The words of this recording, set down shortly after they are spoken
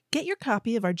Get your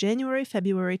copy of our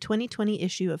January-February 2020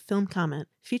 issue of Film Comment,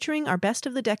 featuring our Best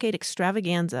of the Decade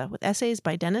extravaganza with essays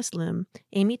by Dennis Lim,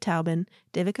 Amy Taubin,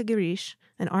 Devika Girish,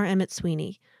 and R. Emmett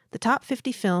Sweeney, the top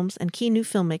 50 films and key new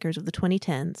filmmakers of the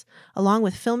 2010s, along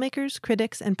with filmmakers,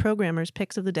 critics, and programmers'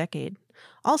 picks of the decade.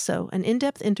 Also, an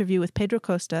in-depth interview with Pedro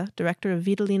Costa, director of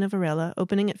Vitalina Varela,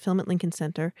 opening at Film at Lincoln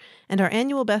Center, and our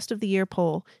annual Best of the Year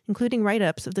poll, including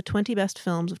write-ups of the 20 best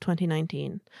films of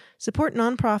 2019. Support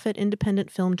nonprofit independent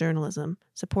film journalism.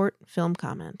 Support Film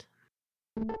Comment.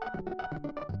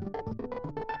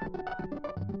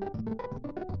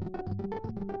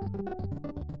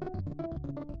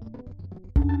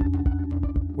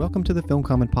 Welcome to the Film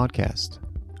Comment Podcast.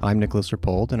 I'm Nicolas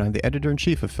Rapold, and I'm the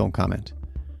editor-in-chief of Film Comment.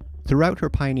 Throughout her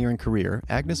pioneering career,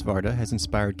 Agnès Varda has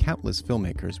inspired countless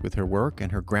filmmakers with her work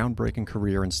and her groundbreaking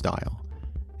career and style.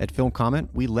 At Film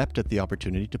Comment, we leapt at the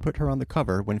opportunity to put her on the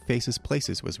cover when Faces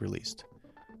Places was released.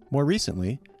 More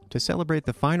recently, to celebrate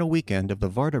the final weekend of the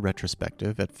Varda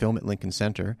retrospective at Film at Lincoln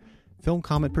Center, Film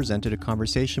Comment presented a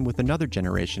conversation with another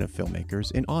generation of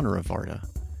filmmakers in honor of Varda.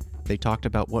 They talked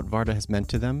about what Varda has meant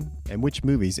to them and which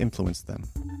movies influenced them.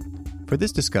 For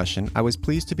this discussion, I was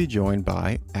pleased to be joined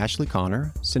by Ashley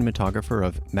Connor, cinematographer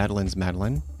of Madeline's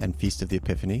Madeline and Feast of the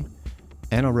Epiphany,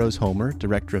 Anna Rose Holmer,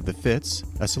 director of The Fits,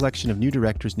 a selection of new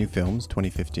directors' new films,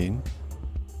 2015,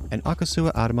 and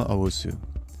Akosua Adoma Owusu,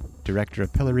 director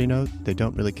of Pelourinho, They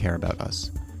Don't Really Care About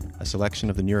Us, a selection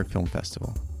of the New York Film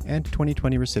Festival, and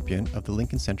 2020 recipient of the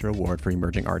Lincoln Center Award for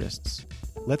Emerging Artists.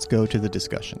 Let's go to the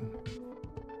discussion.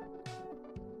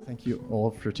 Thank you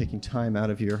all for taking time out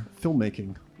of your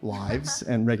filmmaking lives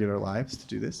and regular lives to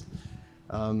do this,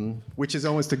 which is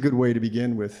almost a good way to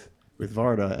begin with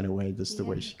Varda in a way, just the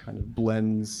way she kind of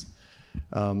blends.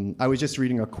 I was just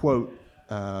reading a quote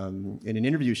in an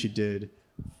interview she did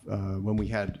when we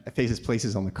had Faces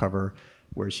Places on the cover,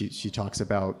 where she talks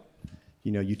about,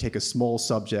 you know, you take a small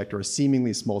subject or a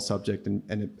seemingly small subject and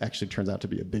it actually turns out to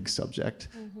be a big subject.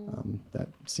 Mm-hmm. That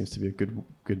seems to be a good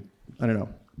I don't know,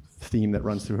 theme that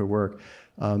runs through her work.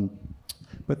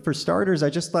 But for starters, I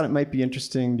just thought it might be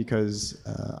interesting because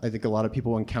I think a lot of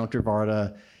people encounter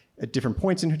Varda at different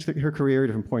points in her career,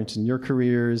 different points in your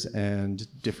careers, and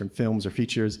different films or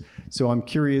features. So I'm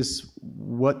curious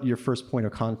what your first point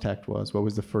of contact was. What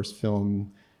was the first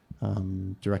film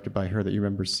directed by her that you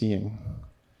remember seeing?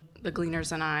 The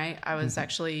Gleaners and I was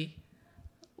actually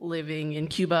living in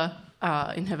Cuba,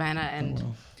 in Havana, and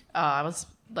I was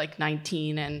like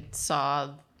 19 and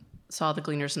saw The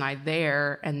Gleaners and I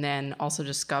there, and then also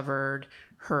discovered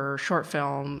her short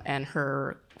film and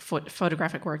her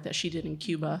photographic work that she did in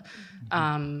Cuba.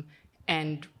 Mm-hmm.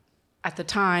 And at the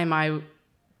time, I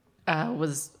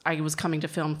was coming to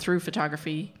film through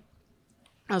photography.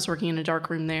 I was working in a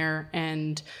darkroom there,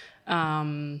 and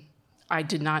I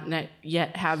did not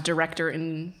yet have director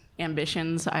in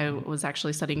ambitions. I was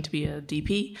actually studying to be a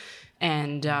DP,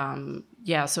 and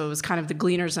so it was kind of The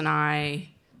Gleaners and I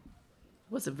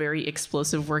was a very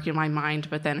explosive work in my mind,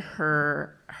 but then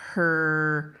her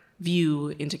view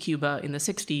into Cuba in the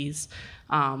 60s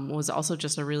was also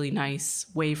just a really nice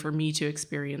way for me to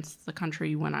experience the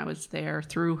country when I was there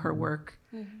through her work.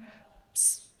 Mm-hmm.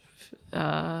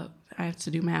 I have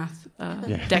to do math.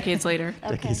 Decades later.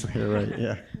 Okay. Decades later, right,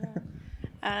 yeah.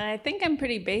 I think I'm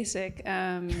pretty basic.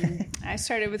 I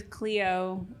started with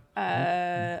Clio.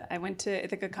 I went to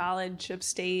Ithaca College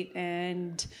upstate,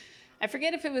 and I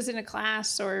forget if it was in a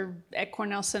class or at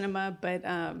Cornell Cinema, but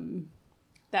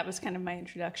that was kind of my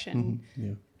introduction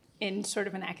in sort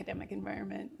of an academic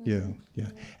environment. Yeah.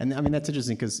 And I mean, that's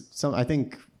interesting because I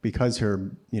think because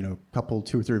her,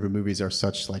 two or three of her movies are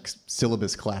such like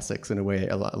syllabus classics in a way,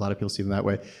 a lot of people see them that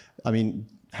way. I mean,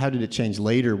 how did it change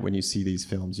later when you see these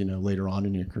films, later on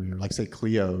in your career? Like, say,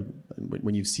 Clio,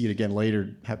 when you see it again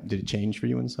later, did it change for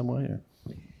you in some way? Or?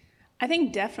 I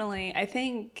think definitely. I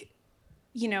think,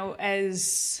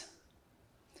 as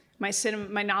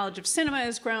my knowledge of cinema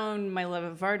has grown, my love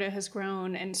of Varda has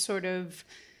grown, and sort of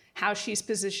how she's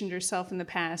positioned herself in the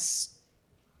past,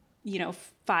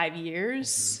 5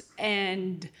 years,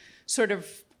 and sort of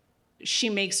she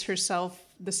makes herself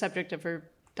the subject of her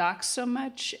docs so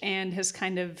much and has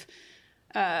kind of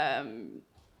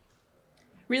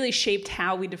really shaped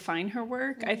how we define her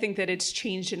work. I think that it's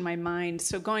changed in my mind.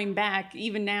 So going back,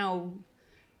 even now,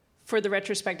 for the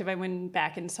retrospective, I went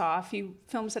back and saw a few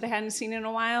films that I hadn't seen in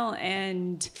a while,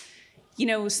 and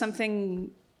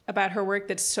something about her work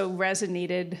that so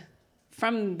resonated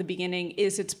from the beginning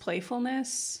is its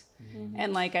playfulness. Mm-hmm.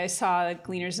 And like I saw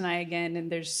Gleaners and I again,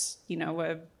 and there's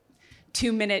a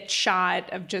 2-minute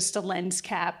shot of just a lens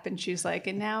cap, and she's like,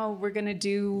 and now we're gonna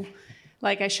do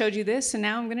like, I showed you this, and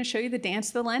now I'm going to show you the dance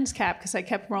of the lens cap because I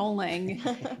kept rolling.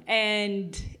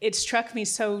 And it struck me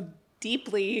so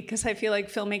deeply because I feel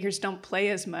like filmmakers don't play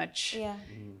as much. Yeah.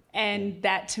 And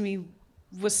that to me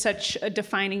was such a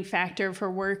defining factor of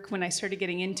her work. When I started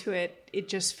getting into it, it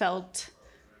just felt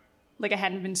like I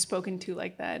hadn't been spoken to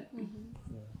like that.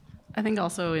 Mm-hmm. I think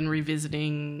also in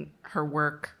revisiting her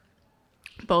work,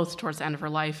 both towards the end of her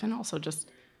life and also just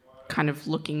kind of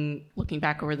looking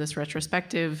back over this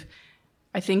retrospective,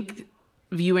 I think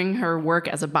viewing her work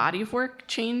as a body of work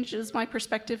changes my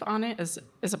perspective on it,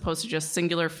 as opposed to just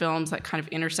singular films that kind of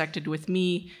intersected with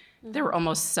me. They were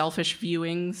almost selfish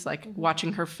viewings, like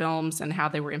watching her films and how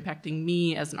they were impacting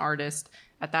me as an artist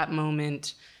at that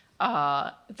moment,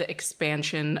 the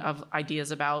expansion of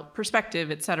ideas about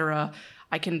perspective, etc.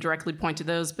 I can directly point to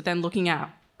those, but then looking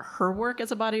at her work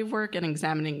as a body of work and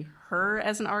examining her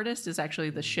as an artist is actually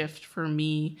the shift for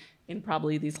me in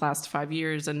probably these last 5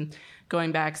 years. And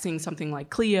going back, seeing something like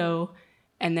Cleo,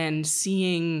 and then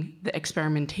seeing the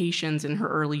experimentations in her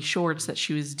early shorts that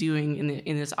she was doing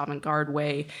in this avant-garde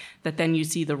way, that then you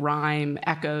see the rhyme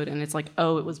echoed, and it's like,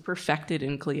 oh, it was perfected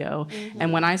in Cleo. Mm-hmm.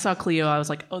 And when I saw Cleo, I was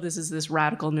like, oh, this is this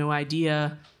radical new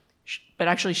idea. But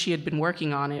actually, she had been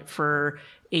working on it for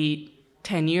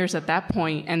 8-10 years at that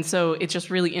point. And so it's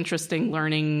just really interesting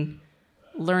learning,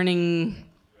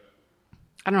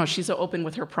 I don't know, she's so open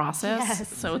with her process.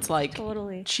 Yes, so it's like,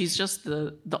 totally. She's just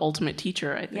the ultimate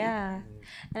teacher, I think. Yeah.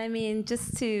 And I mean,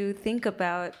 just to think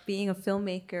about being a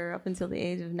filmmaker up until the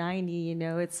age of 90, you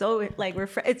know, it's so like,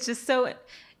 it's just so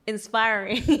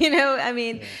inspiring, you know. I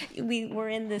mean, we're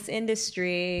in this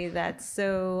industry that's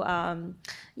so,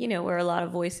 you know, where a lot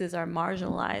of voices are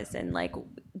marginalized, and like,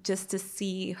 just to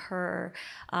see her,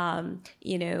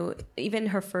 you know, even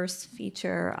her first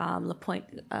feature, La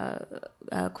Pointe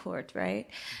Court, right?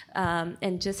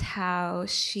 And just how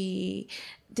she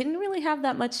didn't really have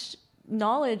that much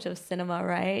knowledge of cinema,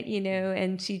 right? You know,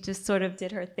 and she just sort of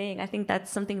did her thing. I think that's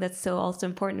something that's so also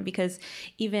important, because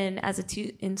even as a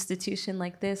institution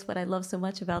like this, what I love so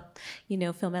much about, you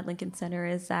know, Film at Lincoln Center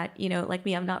is that, you know, like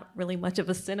me, I'm not really much of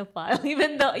a cinephile,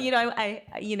 even though, you know, I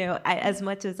as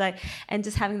much as and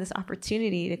just having this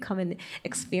opportunity to come and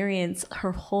experience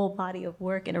her whole body of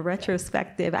work in a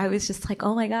retrospective, I was just like,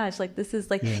 oh my gosh, like, this is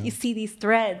like, you see these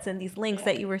threads and these links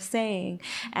that you were saying,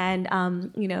 and,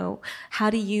 you know, how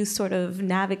do you sort of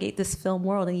navigate this film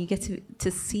world, and you get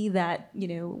to see that, you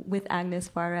know, with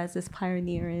Agnès Varda as this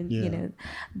pioneer in, you know,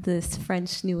 this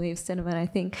French New Wave cinema. And I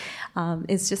think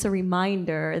it's just a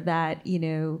reminder that, you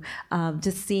know,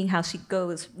 just seeing how she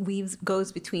goes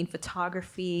between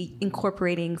photography,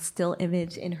 incorporating still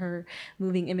image in her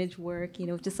moving image work, you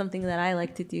know, just something that I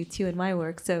like to do too in my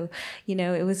work. So, you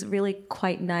know, it was really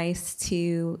quite nice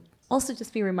to also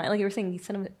just be reminded, like you were saying, these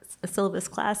syllabus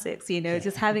classics, you know,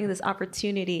 just having this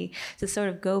opportunity to sort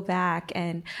of go back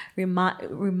and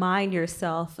remind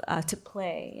yourself to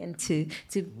play and to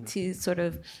sort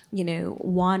of, you know,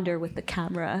 wander with the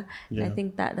camera. Yeah. And I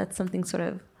think that's something sort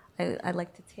of I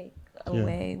like to take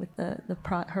away with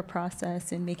her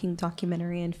process in making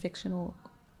documentary and fictional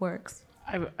works.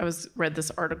 I read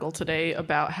this article today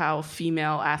about how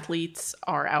female athletes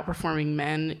are outperforming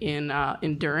men in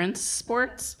endurance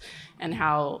sports, and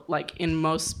how, like, in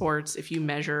most sports, if you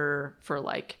measure for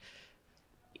like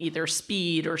either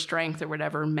speed or strength or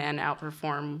whatever, men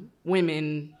outperform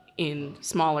women in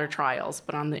smaller trials.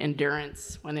 But on the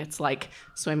endurance, when it's like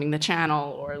swimming the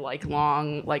channel or like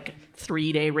long, like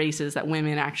 3-day races, that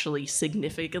women actually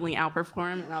significantly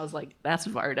outperform. And I was like, that's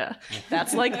Varda.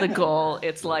 That's like the goal.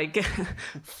 It's like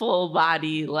full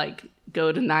body, like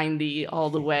go to 90 all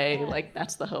the way. Like,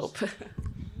 that's the hope.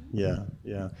 Yeah.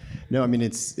 No, I mean,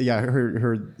 it's,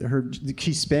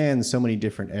 she spans so many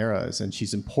different eras, and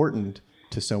she's important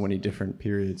to so many different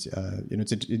periods. You know,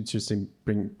 it's interesting,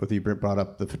 both of you brought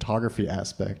up the photography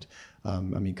aspect. I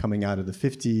mean, coming out of the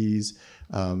 50s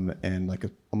and like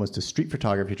almost a street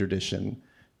photography tradition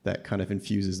that kind of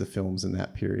infuses the films in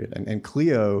that period. And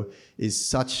Cleo is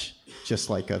such just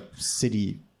like a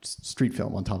city street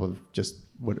film on top of just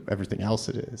everything else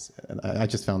it is. And I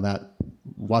just found that,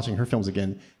 watching her films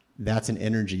again, that's an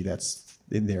energy that's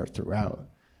in there throughout,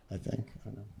 I think. I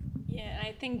don't know. Yeah,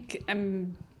 I think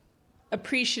I'm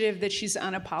appreciative that she's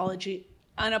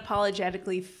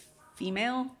unapologetically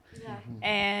female. Yeah.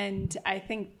 And I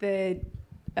think that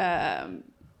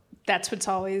that's what's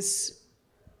always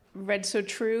read so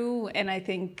true. And I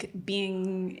think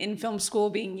being in film school,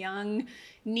 being young,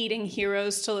 needing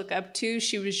heroes to look up to,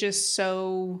 she was just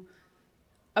so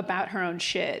about her own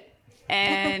shit.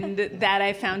 And that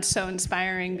I found so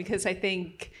inspiring, because I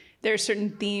think there are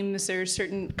certain themes, there are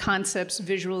certain concepts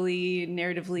visually,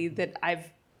 narratively, that I've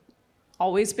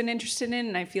always been interested in.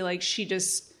 And I feel like she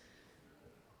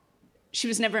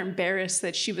was never embarrassed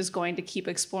that she was going to keep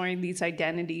exploring these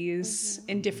identities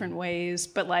in different ways.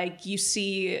 But like you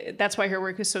see, that's why her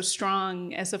work is so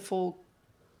strong as a full,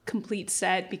 complete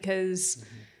set, because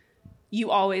you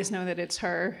always know that it's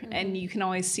her, and you can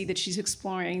always see that she's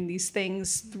exploring these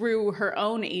things through her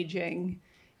own aging.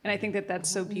 And I think that that's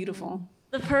so beautiful.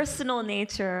 The personal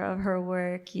nature of her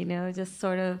work, just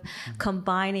sort of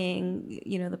combining,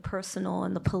 the personal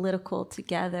and the political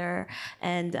together,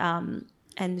 and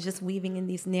just weaving in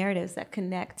these narratives that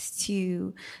connect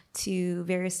to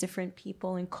various different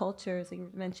people and cultures. Like you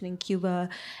were mentioning Cuba,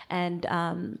 and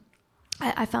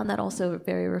I found that also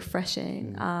very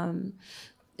refreshing.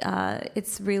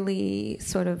 It's really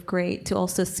sort of great to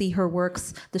also see her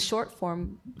works, the short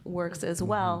form works as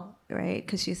well, right?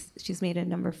 Because she's made a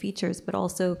number of features, but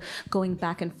also going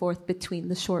back and forth between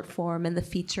the short form and the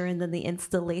feature and then the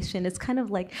installation. It's kind of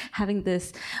like having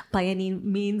this by any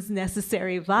means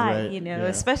necessary vibe, right,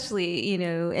 especially,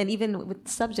 and even with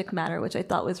subject matter, which I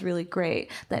thought was really great,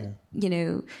 that,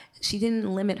 she didn't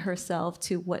limit herself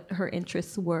to what her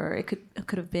interests were. It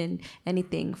could have been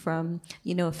anything from,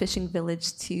 a fishing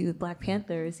village to Black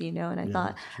Panthers, and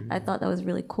I thought that was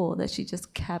really cool that she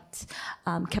just kept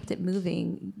it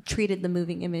moving, treated the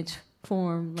moving image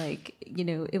form like,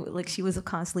 like she was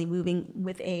constantly moving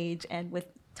with age and with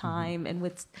time and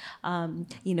with,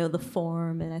 the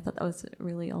form. And I thought that was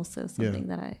really also something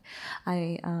that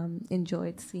I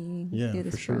enjoyed seeing. Yeah,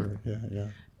 for sure. Yeah.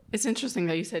 It's interesting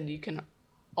that you said you can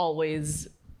always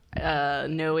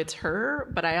know it's her,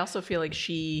 but I also feel like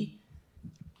she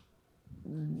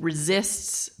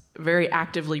very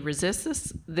actively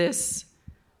resists this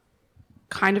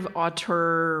kind of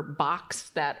auteur box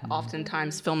that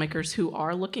oftentimes filmmakers who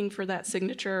are looking for that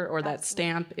signature or that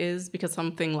stamp is, because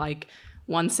something like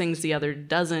one sings, the other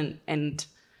doesn't, and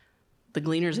The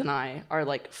Gleaners and I are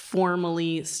like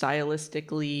formally,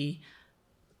 stylistically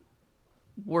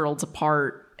worlds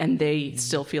apart, and they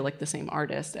still feel like the same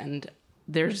artist. And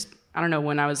there's, I don't know,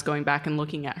 when I was going back and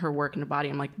looking at her work in the body,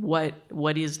 I'm like, what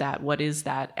is that? What is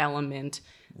that element,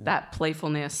 that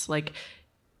playfulness? Like,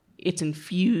 it's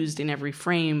infused in every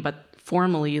frame, but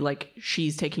formally, like,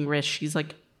 she's taking risks. She's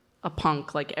like a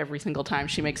punk, like, every single time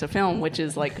she makes a film, which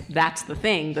is like, that's the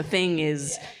thing. The thing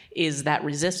is that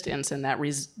resistance and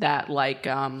that like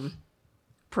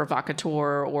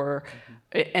provocateur, or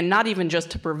and not even just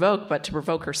to provoke, but to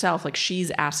provoke herself. Like,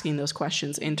 she's asking those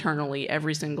questions internally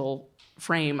every single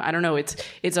frame. I don't know. It's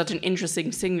such an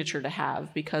interesting signature to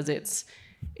have, because it's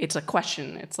a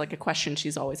question. It's like a question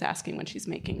she's always asking when she's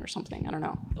making or something. I don't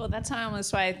know. Well, that's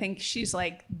almost why I think she's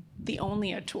like the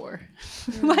only auteur,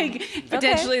 like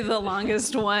potentially the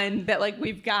longest one that like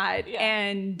we've got. Yeah.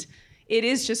 And it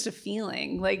is just a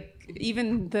feeling. Like,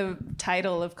 even the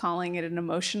title of calling it an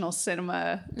emotional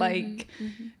cinema, like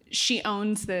she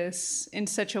owns this in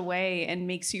such a way and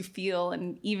makes you feel,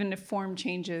 and even if form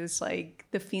changes, like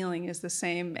the feeling is the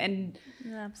same. And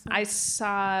I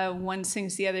saw One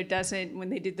Sings, the Other Doesn't when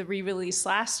they did the re-release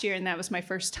last year, and that was my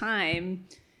first time.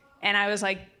 And I was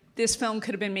like, this film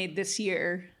could have been made this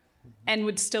year and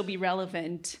would still be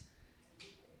relevant.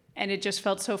 And it just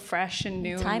felt so fresh and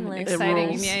new, timeless, and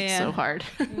exciting. It rules so hard.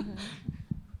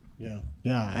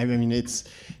 Yeah. I mean, it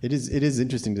is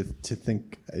interesting to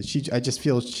think. I just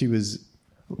feel she was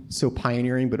so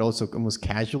pioneering, but also almost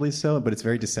casually so. But it's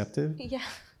very deceptive. Yeah.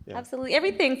 Absolutely.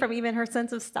 Everything from even her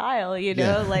sense of style,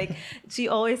 like she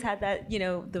always had that,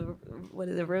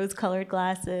 the rose-colored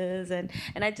glasses, and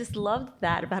I just loved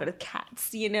that about her,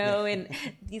 cats, and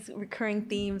these recurring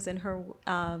themes in her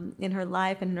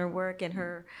life and in her work and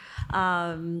her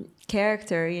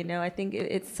character. I think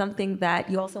it's something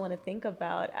that you also want to think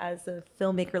about as a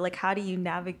filmmaker, like, how do you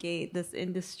navigate this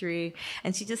industry?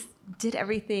 And she just did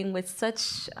everything with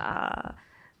such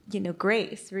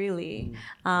grace, really.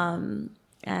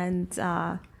 And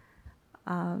yeah.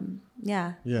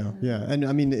 And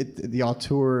I mean, the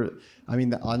auteur, I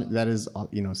mean, that is,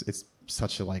 it's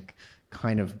such a like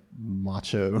kind of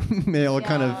macho male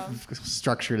kind of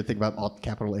structure to think about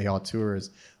capital A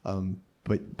auteurs.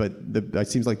 But it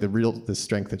seems like the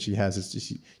strength that she has is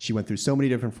just, she went through so many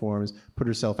different forms, put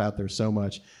herself out there so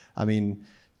much. I mean,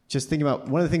 just thinking about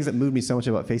one of the things that moved me so much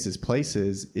about Faces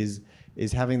Places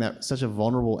is having that such a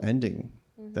vulnerable ending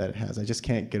that it has. I just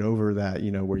can't get over that,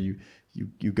 where you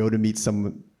go to meet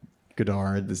some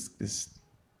Godard, this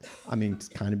I mean,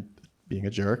 kind of being a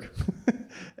jerk,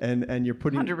 and you're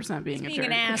putting 100% being a jerk,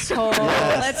 an asshole.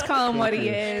 Yes. Let's call him what he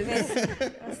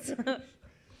is.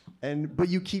 But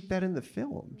you keep that in the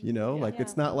film, like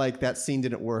it's not like that scene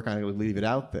didn't work, I'm going to leave it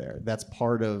out there. That's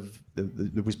part of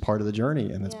it was part of the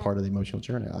journey, and that's part of the emotional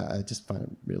journey. I just find it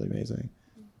really amazing.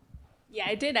 Yeah,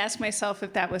 I did ask myself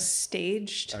if that was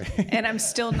staged, and I'm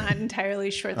still not entirely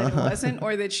sure that it wasn't,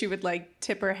 or that she would like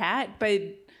tip her hat, but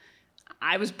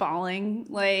I was bawling.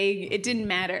 Like, it didn't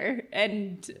matter,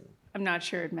 and I'm not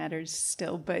sure it matters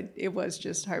still, but it was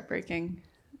just heartbreaking.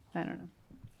 I don't know.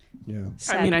 Yeah.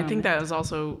 Sad I mean, moment. I think that was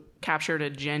also captured a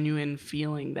genuine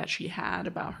feeling that she had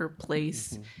about her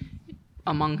place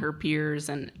among her peers,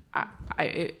 and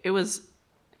it was,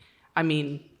 I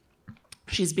mean,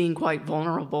 she's being quite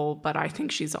vulnerable, but I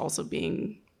think she's also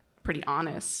being pretty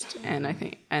honest. And I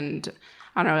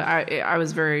don't know, I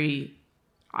was very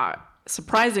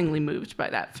surprisingly moved by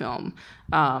that film.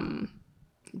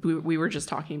 We were just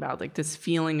talking about like this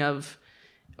feeling of,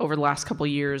 over the last couple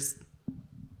of years,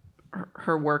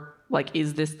 her work, like,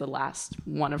 is this the last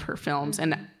one of her films?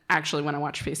 And actually, when I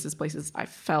watched Faces, Places, I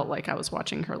felt like I was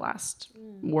watching her last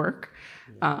work.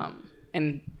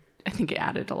 And I think it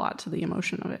added a lot to the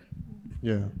emotion of it.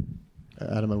 Yeah.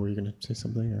 Adama, were you going to say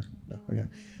something? Or no? Okay.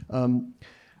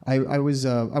 I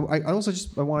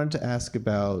wanted to ask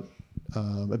about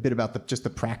a bit about just the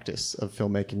practice of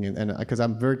filmmaking, and because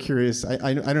I'm very curious.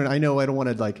 I know I don't want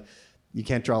to, like, you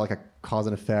can't draw like a cause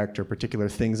and effect or particular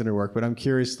things in her work, but I'm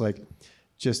curious, like,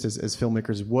 just as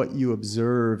filmmakers, what you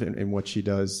observe in what she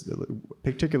does,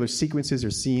 particular sequences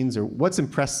or scenes, or what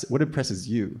impresses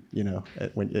you,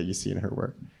 when you see in her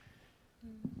work.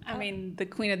 I mean, the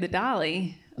Queen of the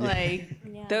Dolly, like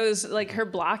those, like her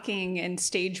blocking and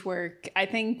stage work. I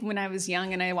think when I was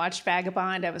young and I watched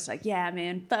Vagabond, I was like, yeah,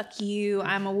 man, fuck you.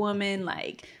 I'm a woman.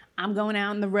 Like, I'm going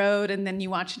out on the road. And then you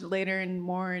watch it later and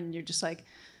more, and you're just like,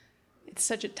 it's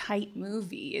such a tight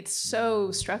movie. It's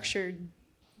so structured.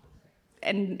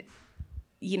 And,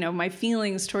 my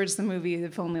feelings towards the movie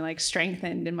have only like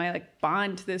strengthened, and my like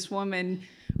bond to this woman.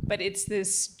 But it's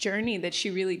this journey that she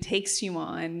really takes you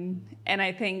on. And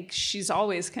I think she's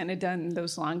always kind of done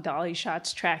those long dolly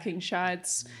shots, tracking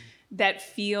shots that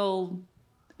feel,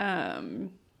 it's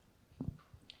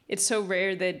so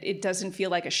rare that it doesn't feel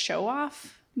like a show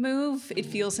off move. It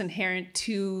feels inherent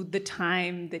to the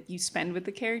time that you spend with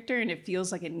the character, and it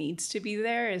feels like it needs to be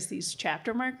there as these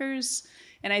chapter markers.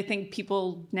 And I think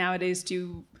people nowadays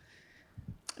do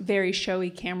very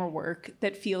showy camera work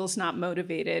that feels not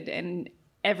motivated, and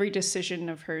every decision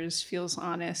of hers feels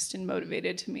honest and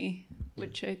motivated to me,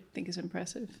 which I think is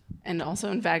impressive. And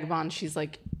also in Vagabond,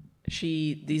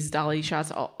 these dolly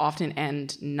shots often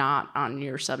end not on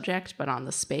your subject, but on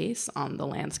the space, on the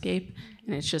landscape.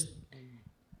 And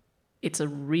it's a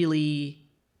really,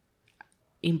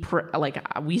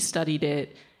 we studied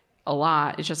it a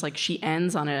lot. It's just like she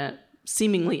ends on a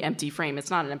seemingly empty frame.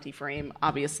 It's not an empty frame,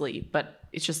 obviously, but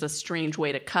it's just a strange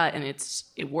way to cut, and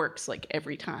it works like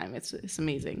every time. It's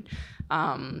amazing.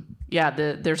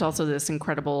 There's also this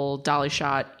incredible dolly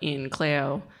shot in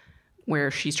Cleo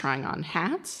where she's trying on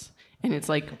hats, and it's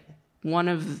like one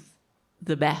of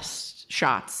the best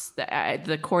shots.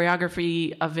 The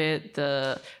choreography of it,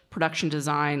 the production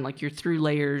design, like, you're through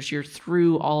layers, you're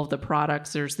through all of the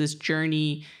products. There's this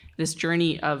journey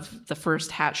of the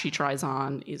first hat she tries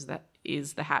on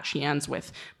is the hat she ends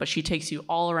with, but she takes you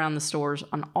all around the stores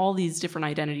on all these different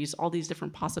identities, all these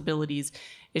different possibilities.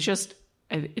 It's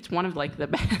one of like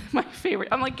my favorite.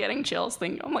 I'm like getting chills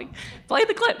thinking, I'm like, play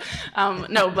the clip.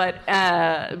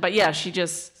 But yeah, she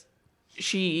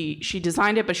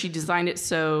designed it, but she designed it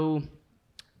so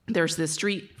there's this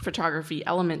street photography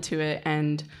element to it.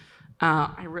 And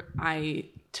I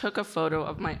took a photo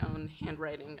of my own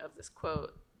handwriting of this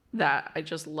quote that I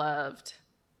just loved.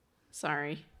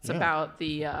 Sorry. It's about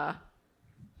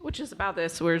which is about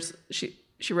this, where she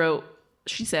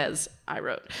says, I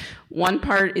wrote, one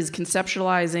part is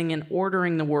conceptualizing and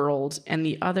ordering the world, and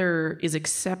the other is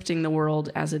accepting the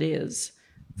world as it is.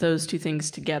 Those two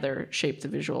things together shape the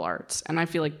visual arts. And I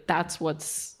feel like that's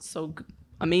what's so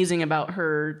amazing about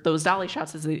those dolly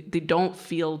shots, is they don't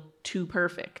feel too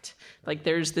perfect. Like,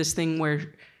 there's this thing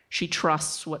where she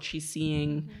trusts what she's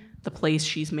seeing, the place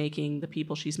she's making, the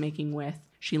people she's making with.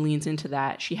 She leans into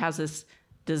that. She has this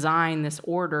design, this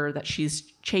order that she's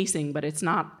chasing, but it's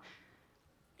not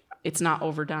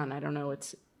overdone. I don't know.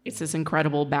 It's this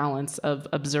incredible balance of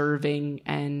observing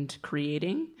and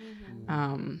creating.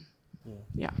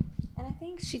 Yeah. And I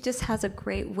think she just has a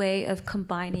great way of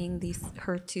combining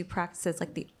her two practices,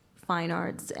 like the fine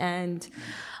arts and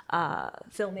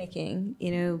filmmaking,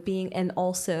 and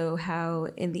also how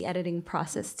in the editing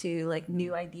process too, like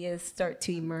new ideas start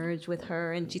to emerge with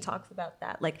her, and she talks about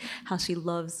that, like how she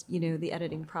loves, the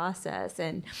editing process,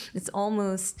 and it's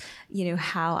almost,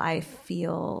 how I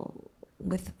feel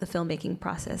with the filmmaking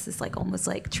process. Is like almost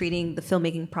like treating the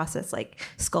filmmaking process like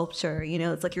sculpture,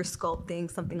 it's like you're sculpting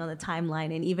something on the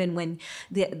timeline. And even when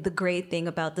the great thing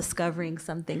about discovering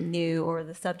something new or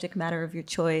the subject matter of your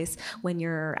choice, when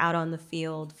you're out on the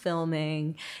field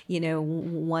filming,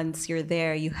 once you're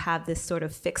there, you have this sort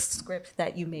of fixed script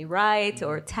that you may write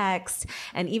or text,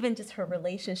 and even just her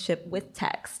relationship with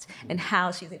text and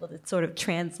how she's able to sort of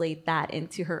translate that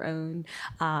into her own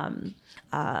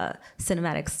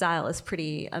cinematic style is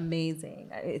pretty amazing.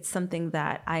 It's something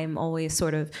that I am always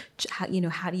sort of, how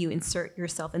do you insert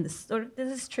yourself in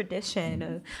this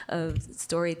tradition of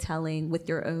storytelling with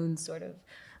your own sort of,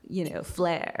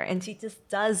 flair. And she just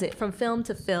does it from film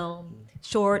to film,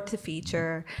 short to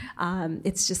feature.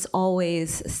 It's just always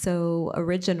so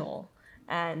original.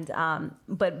 And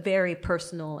but very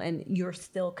personal, and you're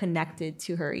still connected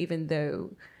to her, even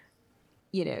though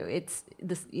it's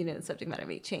this, the subject matter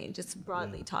may change. It's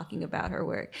broadly talking about her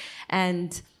work.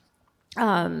 And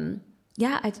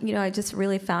I just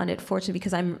really found it fortunate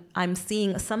because I'm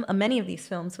seeing many of these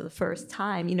films for the first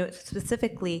time.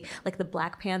 Specifically like the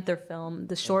Black Panther film,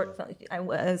 the short film. I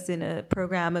was in a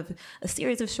program of a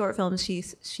series of short films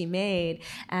she made,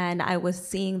 and I was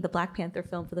seeing the Black Panther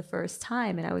film for the first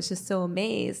time, and I was just so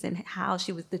amazed in how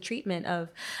she was, the treatment of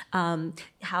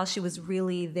how she was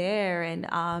really there, and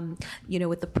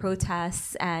with the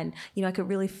protests, and I could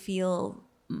really feel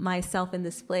myself in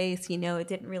this place. It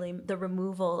didn't really, the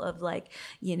removal of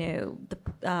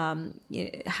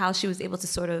how she was able to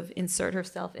sort of insert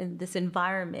herself in this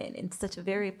environment in such a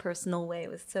very personal way.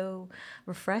 It was so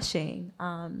refreshing.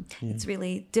 It's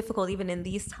really difficult even in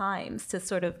these times to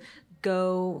sort of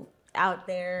go out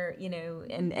there,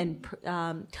 and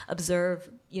observe,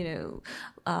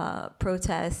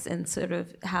 protests, and sort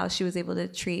of how she was able to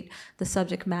treat the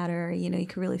subject matter. You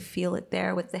could really feel it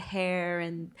there with the hair,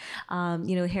 and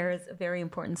hair is a very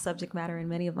important subject matter in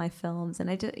many of my films. And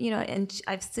I just, and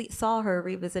I saw her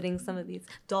revisiting some of these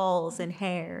dolls and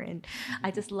hair, and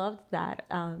I just loved that.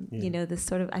 This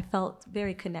sort of, I felt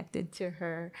very connected to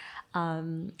her.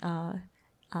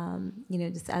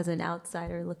 Just as an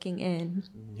outsider looking in.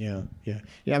 Yeah.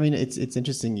 I mean, it's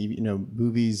interesting.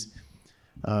 Movies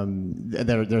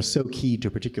they're so key to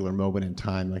a particular moment in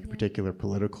time, like a particular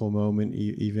political moment,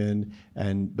 even.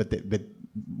 But the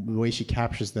way she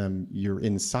captures them, you're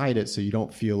inside it, so you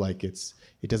don't feel like it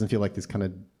doesn't feel like this kind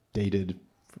of dated,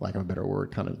 for lack of a better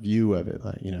word, kind of view of it.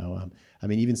 I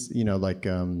mean, even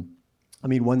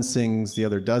one sings, the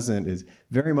other doesn't is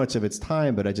very much of its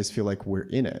time, but I just feel like we're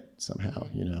in it somehow,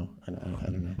 I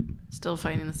don't know. Still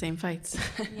fighting the same fights.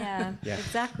 Yeah,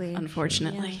 exactly.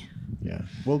 Unfortunately. Yeah.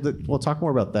 Well, we'll talk more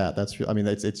about that. That's,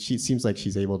 she seems like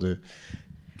she's able to,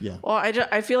 yeah. Well,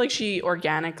 I feel like she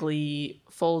organically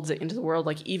folds it into the world.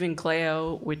 Like even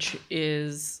Cleo, which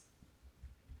is,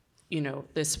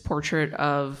 this portrait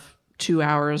of 2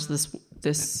 hours,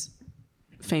 this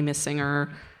famous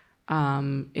singer.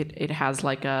 It has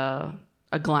like a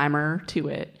glamour to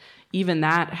it. Even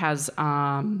that has,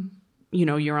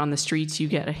 you're on the streets, you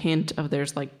get a hint of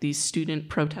there's like these student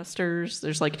protesters.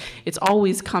 There's like, it's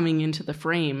always coming into the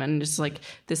frame, and it's like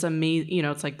this amazing,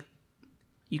 it's like,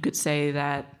 you could say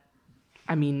that,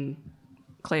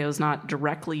 Cleo's not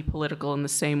directly political in the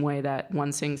same way that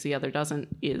one sings, the other doesn't,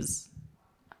 is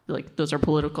like, those are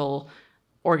political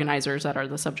organizers that are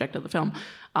the subject of the film,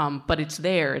 but it's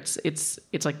there. It's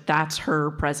like that's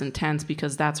her present tense,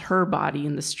 because that's her body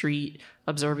in the street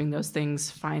observing those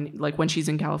things. Like when she's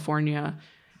in California,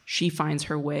 she finds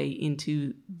her way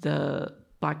into the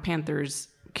Black Panthers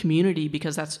community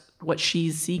because that's what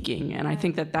she's seeking. And I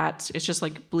think it's just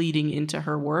like bleeding into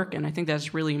her work, and I think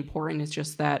that's really important. It's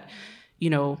just that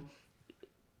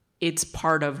it's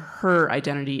part of her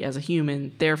identity as a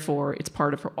human, therefore it's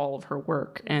part of all of her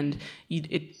work, and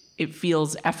it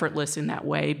feels effortless in that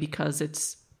way because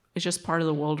it's just part of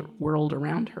the world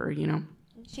around her.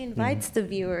 She invites the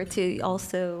viewer to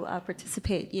also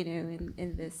participate,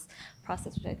 in this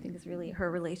process, which I think is really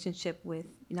her relationship with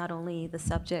not only the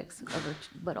subjects of her,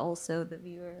 but also the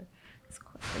viewer.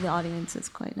 The audience is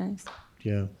quite nice.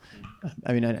 Yeah,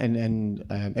 I mean, and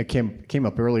it came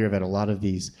up earlier that a lot of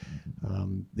these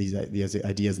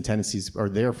ideas and tendencies are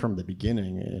there from the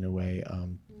beginning in a way.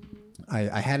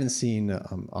 I hadn't seen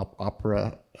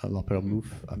opera l'opéra mouf.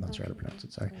 I'm not sure how to pronounce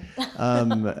it. Sorry,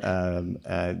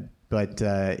 but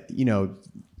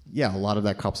a lot of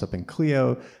that crops up in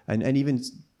Cleo, and even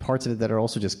parts of it that are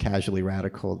also just casually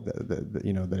radical.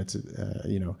 That it's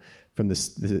from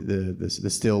the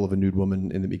still of a nude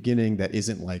woman in the beginning that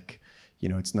isn't like,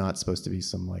 it's not supposed to be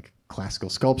some like classical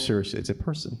sculpture. It's a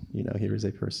person. Here is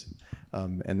a person,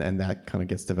 and that kind of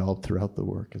gets developed throughout the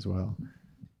work as well.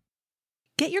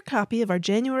 Get your copy of our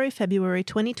January-February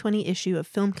 2020 issue of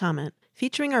Film Comment,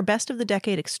 featuring our Best of the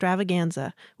Decade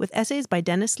extravaganza with essays by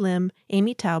Dennis Lim,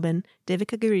 Amy Taubin,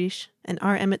 Devika Girish, and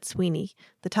R. Emmett Sweeney,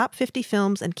 the top 50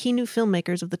 films and key new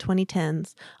filmmakers of the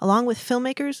 2010s, along with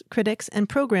filmmakers, critics, and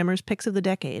programmers' picks of the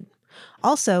decade.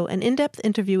 Also, an in-depth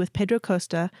interview with Pedro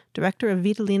Costa, director of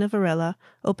Vitalina Varela,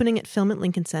 opening at Film at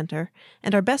Lincoln Center,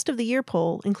 and our Best of the Year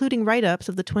poll, including write-ups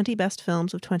of the 20 best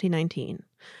films of 2019.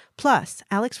 Plus,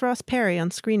 Alex Ross Perry on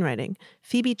screenwriting,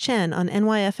 Phoebe Chen on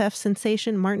NYFF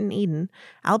sensation Martin Eden,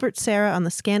 Albert Serra on the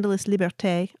scandalous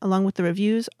Liberté, along with the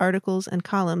reviews, articles, and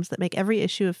columns that make every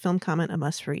issue of Film Comment a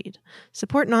must-read.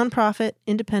 Support nonprofit,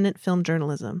 independent film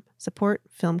journalism. Support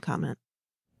Film Comment.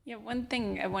 Yeah, one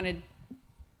thing I wanted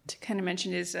to kind of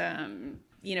mention is,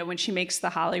 when she makes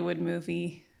the Hollywood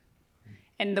movie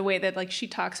and the way that like she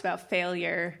talks about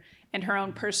failure and her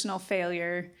own personal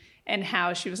failure and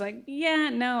how she was like,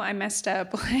 I messed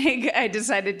up. Like I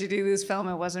decided to do this film.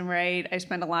 It wasn't right. I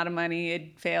spent a lot of money.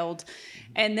 It failed.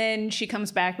 And then she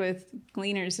comes back with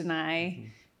Gleaners and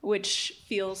I, which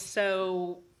feels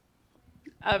so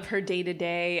of her day to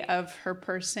day, of her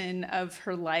person, of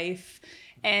her life.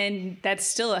 And that's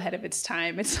still ahead of its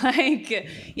time. It's like,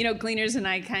 Gleaners and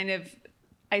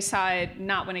I saw it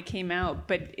not when it came out,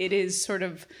 but it is sort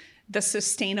of the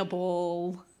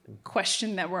sustainable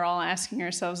question that we're all asking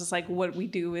ourselves is like what we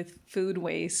do with food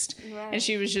waste. Right. And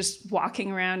she was just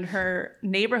walking around her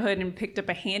neighborhood and picked up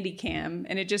a handy cam.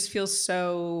 And it just feels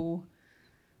so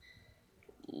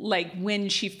like when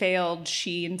she failed,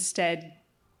 she instead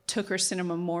took her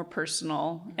cinema more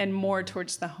personal and more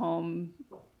towards the home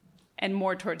and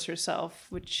more towards herself,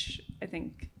 which I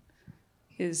think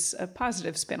is a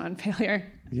positive spin on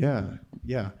failure. Yeah.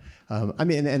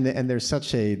 And there's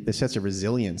such a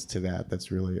resilience to that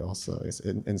that's really also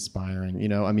inspiring.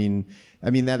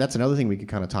 That's another thing we could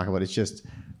kind of talk about. It's just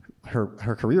her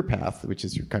career path, which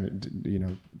is kind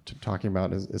of talking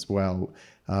about as well.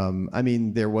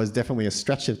 There was definitely a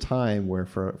stretch of time where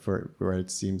where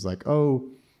it seems like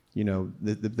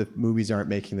the movies aren't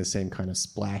making the same kind of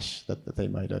splash that they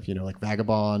might have, like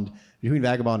Vagabond. Between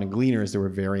Vagabond and Gleaners, there were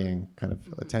varying kind of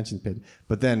attention paid.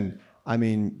 But then,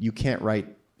 you can't write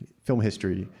film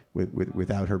history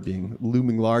without her being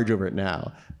looming large over it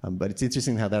now. But it's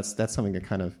interesting how that's something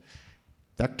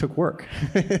that took work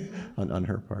on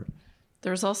her part.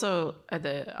 There's also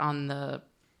on the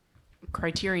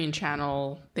Criterion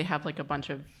channel, they have like a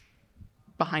bunch of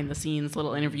behind the scenes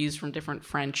little interviews from different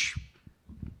French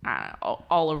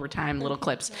all over time, little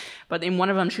clips. But in one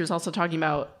of them, she was also talking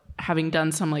about having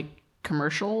done some like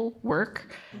commercial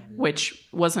work, which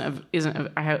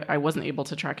I wasn't able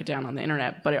to track it down on the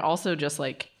internet. But it also just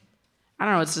like, I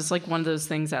don't know, it's just like one of those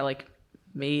things that like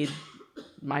made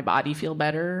my body feel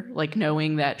better. Like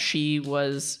knowing that she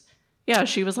was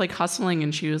like hustling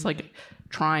and she was like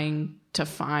trying to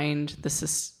find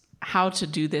how to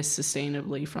do this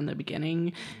sustainably from the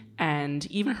beginning. And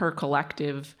even her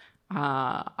collective,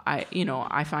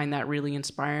 I find that really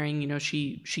inspiring.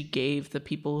 She gave the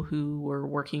people who were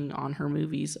working on her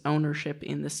movies ownership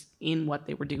in what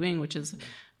they were doing, which is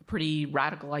a pretty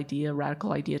radical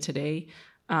idea today.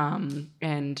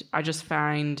 And I just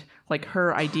find like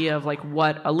her idea of like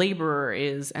what a laborer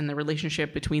is and the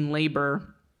relationship between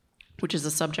labor, which is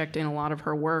a subject in a lot of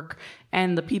her work,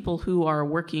 and the people who are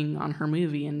working on her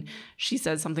movie. And she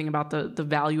said something about the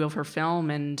value of her film,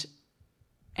 and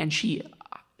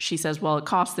she says, well, it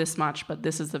costs this much, but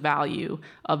this is the value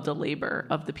of the labor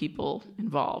of the people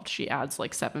involved. She adds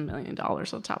like $7 million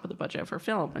on top of the budget of her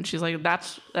film. And she's like,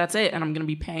 that's it. And I'm going to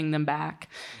be paying them back,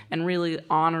 and really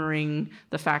honoring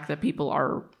the fact that people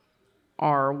are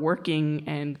working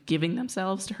and giving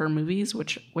themselves to her movies,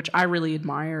 which I really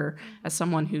admire as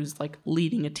someone who's like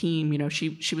leading a team.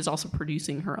 She was also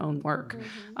producing her own work,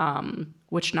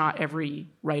 which not every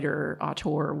writer,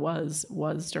 auteur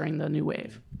was during the New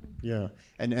Wave. Yeah,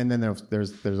 and then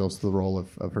there's also the role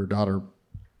of her daughter,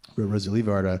 Rose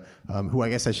Holmer, who I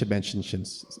guess I should mention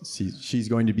she's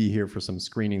going to be here for some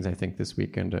screenings, I think, this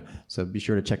weekend. So be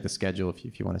sure to check the schedule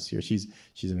if you want to see her. She's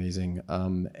amazing,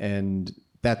 and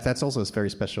that's also a very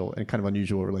special and kind of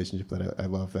unusual relationship that I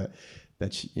love,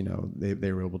 that she,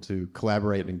 they were able to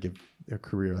collaborate and give their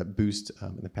career a boost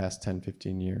in the past 10,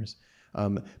 15 years.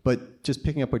 But just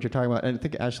picking up what you're talking about, and I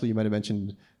think, Ashley, you might have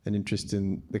mentioned an interest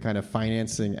in the kind of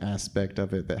financing aspect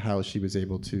of it, that how she was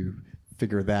able to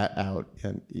figure that out.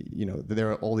 And,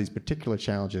 there are all these particular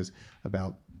challenges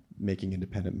about making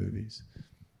independent movies.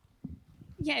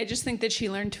 Yeah, I just think that she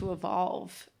learned to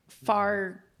evolve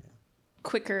far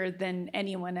quicker than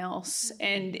anyone else.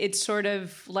 And it's sort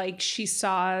of like she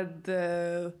saw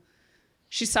the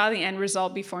end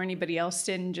result before anybody else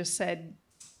did and just said,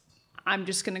 I'm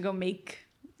just going to go make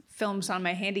films on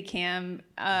my Handycam.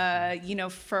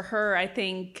 For her, I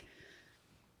think,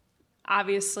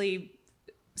 obviously,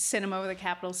 cinema with a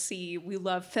capital C, we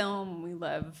love film, we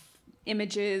love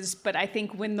images, but I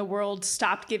think when the world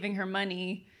stopped giving her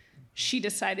money, she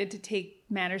decided to take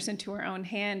matters into her own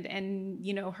hand, and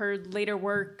her later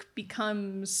work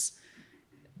becomes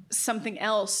something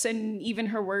else, and even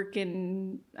her work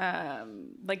in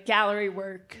gallery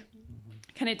work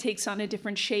kind of takes on a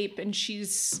different shape, and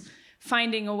she's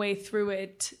finding a way through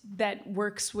it that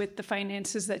works with the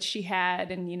finances that she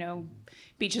had. And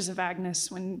Beaches of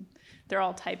Agnes, when they're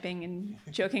all typing and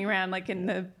joking around like in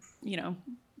the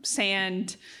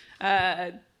sand,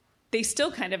 they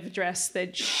still kind of address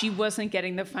that she wasn't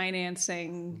getting the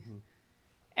financing. Mm-hmm.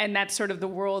 And that's sort of the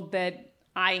world that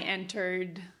I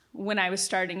entered when I was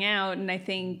starting out. And I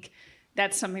think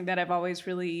that's something that I've always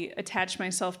really attached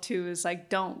myself to, is like,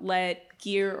 don't let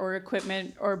gear or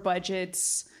equipment or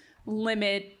budgets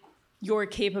limit your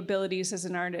capabilities as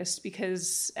an artist,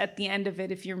 because at the end of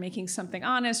it, if you're making something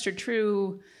honest or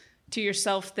true to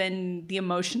yourself, then the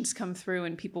emotions come through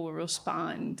and people will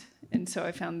respond. And so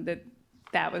I found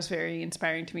that was very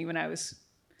inspiring to me when I was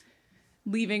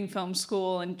leaving film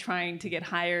school and trying to get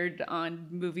hired on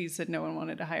movies that no one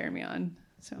wanted to hire me on.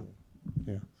 So,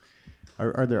 yeah.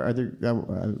 Are there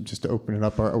just to open it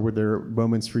up? Were there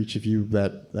moments for each of you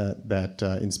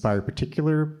that inspired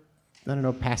particular,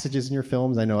 passages in your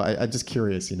films? I know I'm just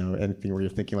curious. Anything where you're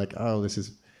thinking like, oh, this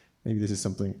is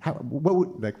something.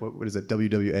 What is it?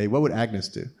 WWA? What would Agnes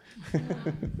do?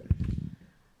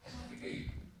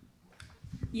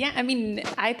 Yeah,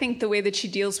 I think the way that she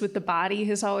deals with the body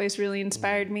has always really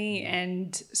inspired me,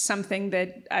 and something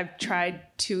that I've tried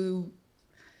to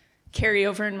carry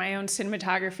over in my own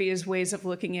cinematography is ways of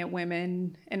looking at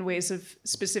women and ways of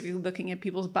specifically looking at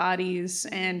people's bodies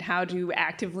and how to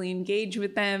actively engage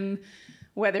with them,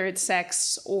 whether it's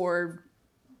sex or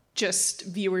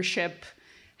just viewership,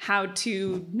 how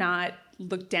to not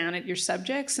look down at your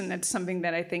subjects. And that's something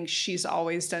that I think she's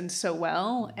always done so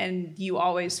well. And you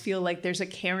always feel like there's a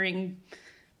caring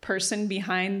person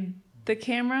behind the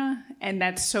camera, and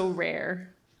that's so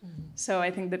rare. Mm-hmm. So I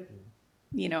think that,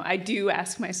 I do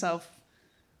ask myself,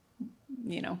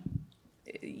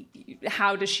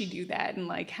 how does she do that? And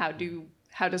like, how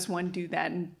does one do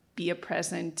that and be a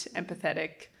present,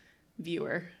 empathetic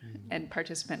viewer and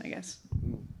participant, I guess.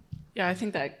 Yeah, I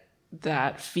think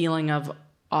that feeling of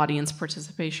audience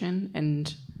participation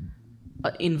and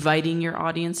inviting your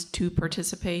audience to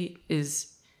participate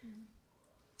is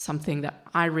something that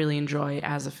I really enjoy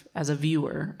as a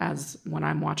viewer, as when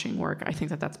I'm watching work. I think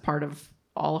that that's part of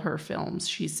all her films.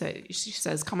 She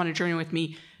says, come on a journey with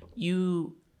me.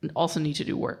 You also need to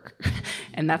do work,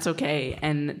 and that's okay.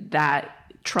 And that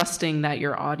trusting that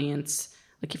your audience,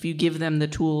 like if you give them the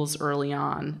tools early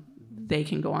on, they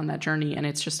can go on that journey. And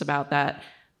it's just about that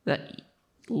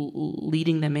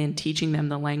leading them in, teaching them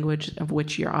the language of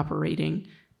which you're operating,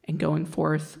 and going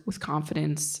forth with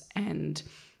confidence. And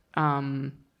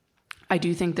I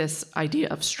do think this idea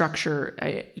of structure,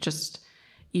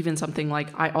 even something like,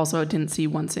 I also didn't see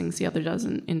One Sings, the Other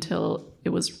Doesn't until it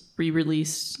was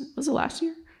re-released. Was it last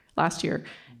year?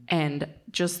 And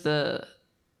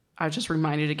I was just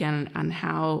reminded again on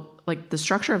how like the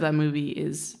structure of that movie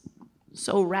is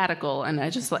so radical. And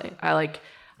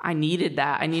I needed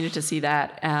that. I needed to see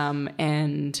that.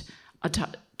 And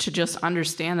to just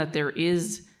understand that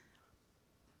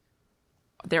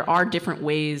there are different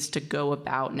ways to go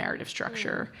about narrative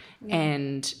structure. Yeah.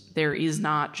 And there is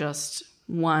not just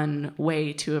one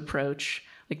way to approach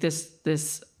like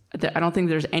this. I don't think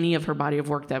there's any of her body of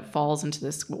work that falls into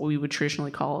this, what we would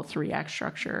traditionally call a 3-act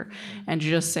structure. Mm-hmm. And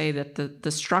just say that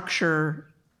the structure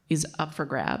is up for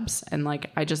grabs. And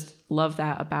like, I just love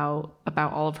that about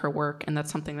all of her work. And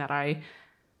that's something that I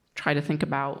try to think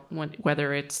about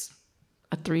whether it's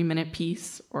a 3-minute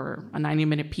piece or a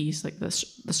 90-minute piece. Like the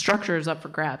structure is up for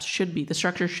grabs. The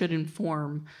structure should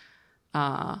inform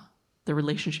the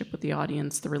relationship with the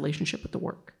audience, the relationship with the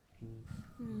work.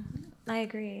 I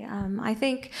agree. I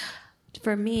think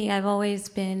for me, I've always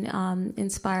been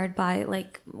inspired by,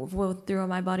 like, through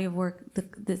my body of work,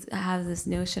 this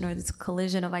notion or this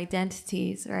collision of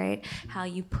identities, right? How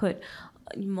you put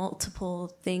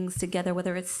multiple things together,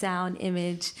 whether it's sound,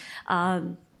 image,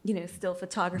 still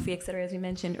photography, et cetera, as we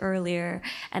mentioned earlier.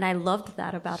 And I loved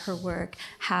that about her work,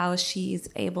 how she's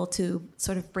able to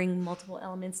sort of bring multiple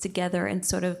elements together and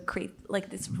sort of create like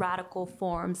this radical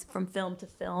forms from film to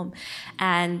film.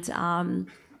 And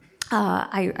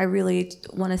I really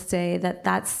want to say that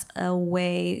that's a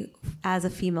way as a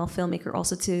female filmmaker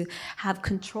also to have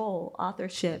control,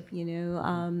 authorship,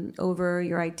 over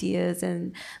your ideas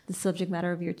and the subject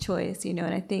matter of your choice, and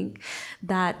I think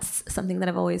that's something that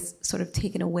I've always sort of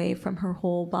taken away from her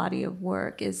whole body of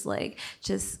work is like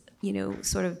just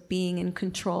sort of being in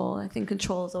control. I think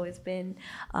control has always been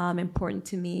important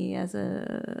to me as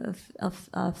a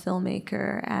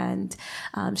filmmaker, and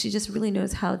she just really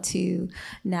knows how to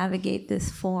navigate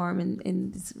this form in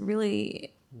these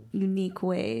really unique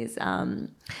ways.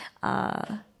 And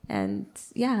I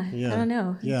don't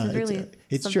know.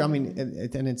 It's true. I mean,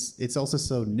 and it's also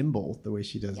so nimble the way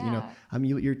she does. Yeah. I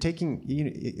mean, you're taking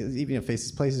even if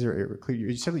Faces Places are clear,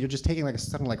 you're just taking like a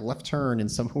sudden like left turn in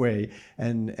some way,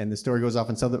 and the story goes off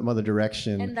in some other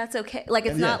direction. And that's okay. Like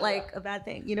it's not like a bad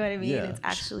thing. You know what I mean? Yeah. It's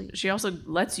actually she also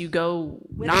lets you go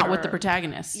with the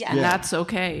protagonist. Yeah. And that's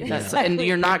okay. That's and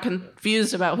you're not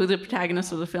confused about who the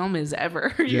protagonist of the film is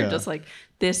ever. You're just like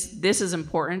this is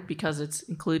important because it's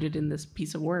included in this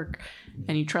piece of work,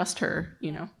 and you trust her.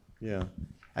 Yeah.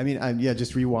 I mean,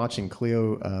 just rewatching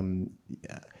Cleo,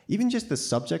 even just the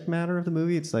subject matter of the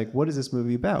movie, it's like, what is this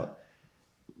movie about?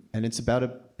 And it's about a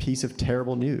piece of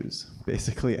terrible news,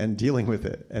 basically, and dealing with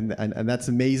it. And that's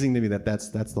amazing to me that's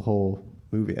the whole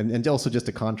movie. And also just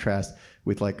a contrast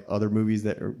with like other movies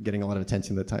that are getting a lot of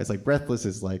attention at the time. It's like Breathless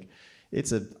is like,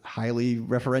 it's a highly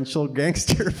referential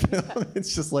gangster film.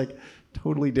 It's just like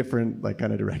totally different like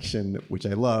kind of direction, which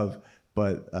I love.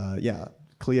 But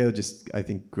Cleo just, I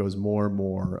think, grows more and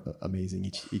more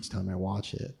amazing each time I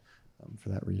watch it for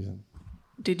that reason.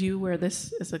 Did you wear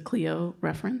this as a Cleo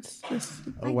reference? This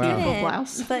beautiful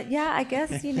blouse? But I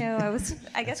guess, I was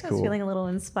cool. feeling a little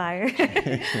inspired.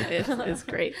 It's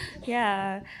great.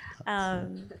 Yeah.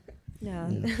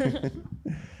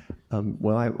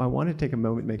 Well, I want to take a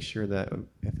moment, make sure that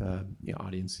if the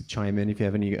audience chime in, if you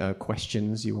have any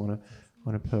questions you want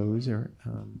to pose or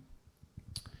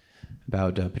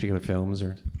about particular films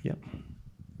or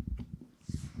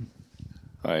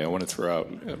Hi, I want to throw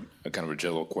out a kind of a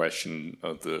general question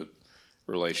of the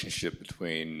relationship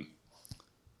between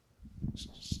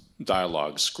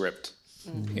dialogue, script,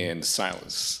 and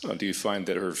silence. Do you find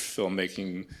that her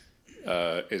filmmaking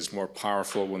is more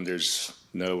powerful when there's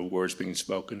no words being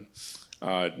spoken?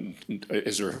 Are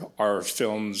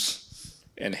films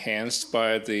enhanced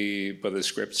by the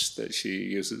scripts that she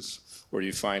uses, or do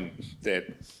you find that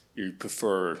you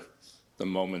prefer the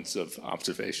moments of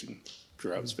observation,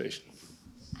 pure observation?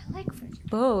 I like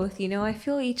both. I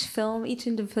feel each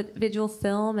individual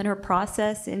film and her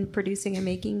process in producing and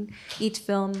making each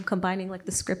film, combining like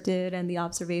the scripted and the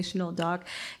observational doc,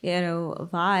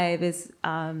 vibe is,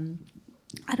 I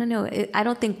don't know. I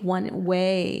don't think one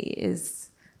way is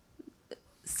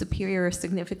superior or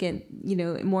significant,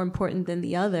 more important than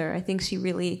the other. I think she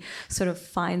really sort of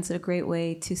finds a great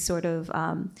way to sort of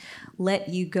let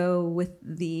you go with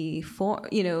the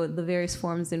the various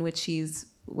forms in which she's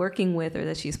working with or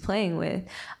that she's playing with.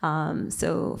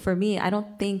 So for me, I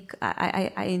don't think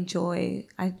I enjoy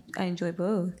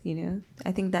both.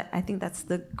 I think that's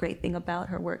the great thing about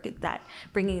her work, is that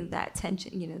bringing that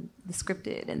tension, the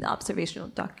scripted and the observational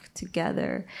doc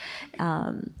together.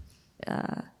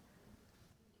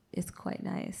 It's quite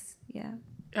nice. Yeah.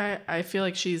 I feel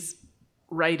like she's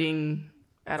writing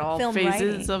at all Film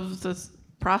phases writing. of the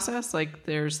process. Like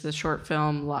there's the short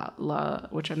film La,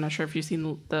 which I'm not sure if you've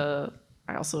seen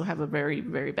I also have a very,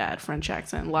 very bad French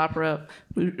accent. L'opera.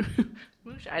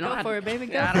 I don't Go for it, baby.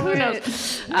 Go I don't for know.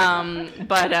 it.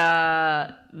 But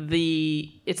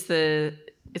it's a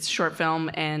short film,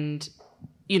 and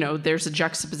there's a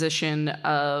juxtaposition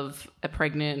of a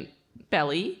pregnant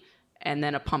belly and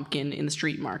then a pumpkin in the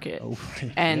street market. Oh,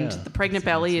 right. And Yeah. the pregnant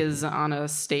belly is on a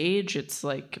stage. It's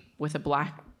like with a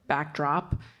black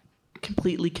backdrop,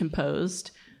 completely composed.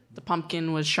 The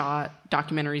pumpkin was shot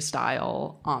documentary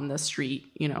style on the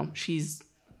street. She's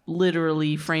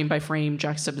literally frame by frame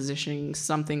juxtapositioning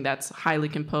something that's highly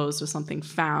composed with something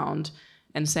found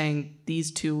and saying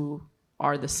these two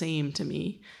are the same to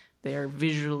me. They're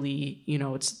visually,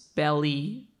 it's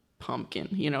belly, pumpkin.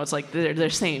 It's like they're the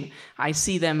same. I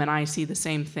see them and I see the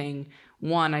same thing.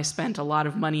 One I spent a lot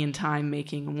of money and time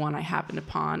making, and one I happened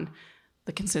upon.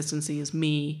 The consistency is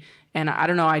me. And I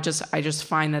don't know, I just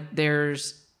find that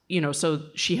there's, so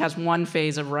she has one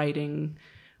phase of writing,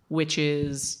 which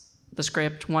is the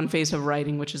script, one phase of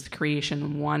writing, which is the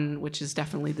creation, one which is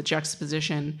definitely the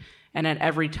juxtaposition. And at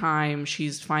every time,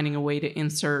 she's finding a way to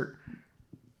insert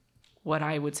what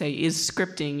I would say is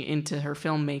scripting into her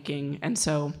filmmaking. And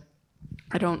so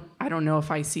I don't know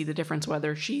if I see the difference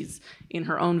whether she's in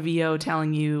her own VO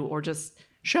telling you or just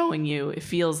showing you. It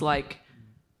feels like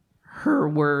her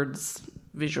words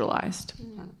visualized.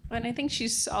 And I think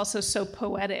she's also so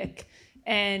poetic.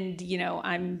 And, you know,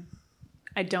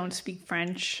 I don't speak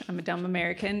French. I'm a dumb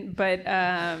American. But,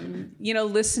 you know,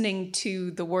 listening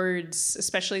to the words,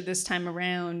 especially this time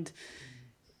around,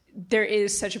 there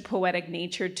is such a poetic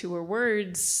nature to her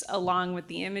words along with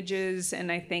the images. And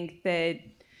I think that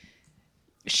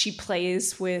she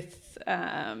plays with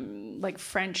like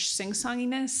French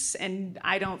sing-songiness. And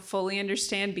I don't fully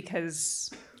understand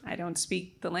because I don't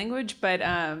speak the language. But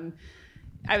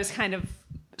I was kind of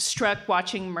struck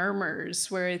watching Murmurs,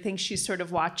 where I think she's sort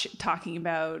of talking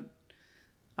about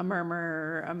a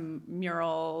murmur, a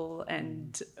mural,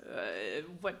 and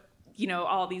what, you know,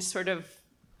 all these sort of,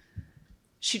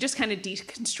 she just kind of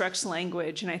deconstructs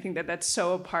language. And I think that that's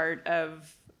so a part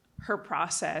of her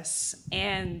process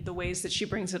and the ways that she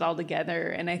brings it all together.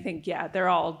 And I think, yeah, they're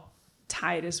all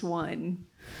tied as one.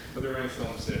 Are there any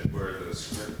films where the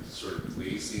script sort of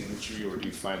leads the imagery, or do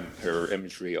you find her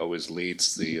imagery always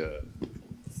leads the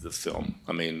film?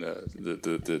 I mean,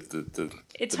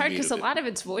 it's hard because a lot of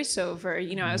it's voiceover.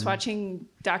 You know, I was watching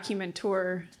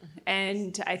Documenteur,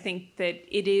 and I think that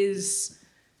it is,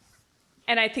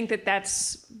 and I think that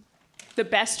that's the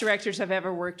best directors I've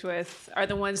ever worked with are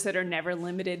the ones that are never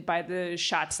limited by the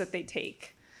shots that they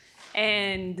take.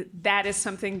 And that is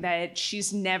something that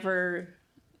she's never,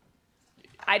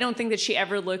 I don't think that she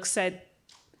ever looks at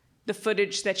the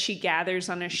footage that she gathers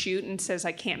on a shoot and says,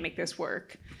 I can't make this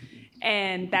work.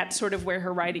 And that's sort of where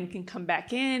her writing can come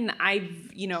back in. I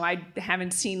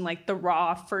haven't seen like the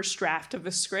raw first draft of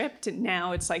a script. And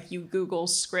now it's like you Google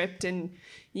script and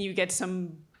you get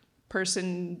some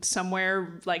person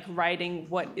somewhere like writing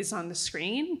what is on the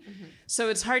screen. Mm-hmm. So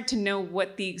it's hard to know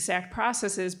what the exact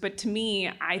process is. But to me,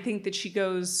 I think that she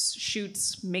goes,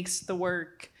 shoots, makes the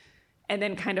work, and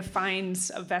then kind of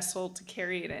finds a vessel to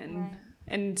carry it in. Right.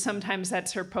 And sometimes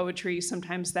that's her poetry.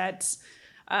 Sometimes that's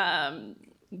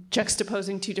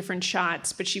juxtaposing two different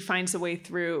shots, but she finds a way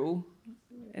through,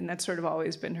 and that's sort of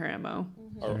always been her MO.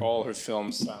 Are all her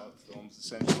films silent films,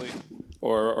 essentially?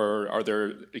 Or are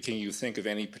there, can you think of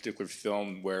any particular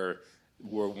film where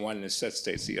one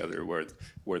necessitates the other, where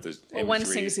the imagery... one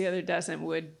sings, the other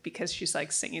doesn't, because she's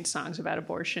like singing songs about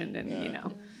abortion and,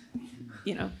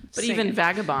 you know. But even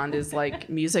Vagabond is like,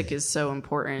 music is so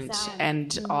important.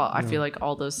 And I feel like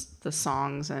all the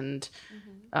songs and...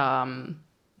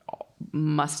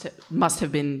 must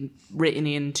have been written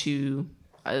into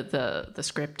the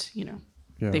script, you know.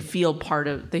 Yeah. They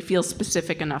feel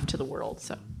specific enough to the world.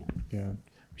 So yeah,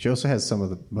 she also has some of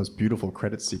the most beautiful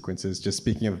credit sequences. Just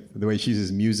speaking of the way she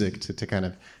uses music to kind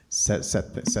of set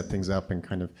things up and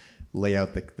kind of lay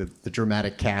out the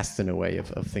dramatic cast in a way of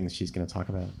things she's going to talk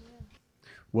about. Yeah.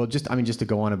 Well, just to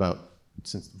go on about,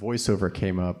 since voiceover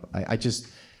came up, that's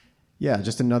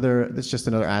just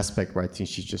another aspect where I think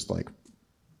she's just like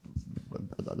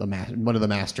one of the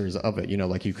masters of it. You know,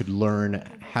 like you could learn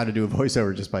how to do a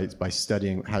voiceover just by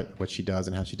studying what she does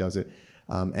and how she does it.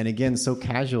 And again, so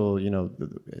casual. You know,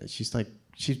 she's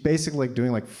basically like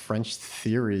doing like French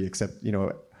theory, except you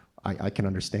know, I can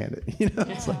understand it. You know,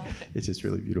 it's just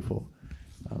really beautiful.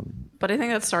 But I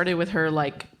think that started with her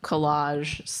like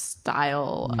collage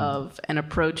style of an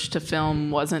approach to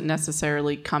film wasn't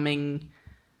necessarily coming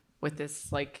with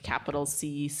this like capital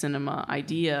C cinema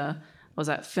idea. Was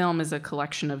that film is a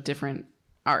collection of different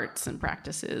arts and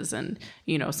practices, and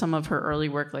you know, some of her early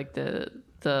work, like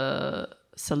the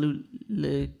Salut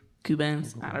le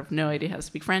Cubans, I have no idea how to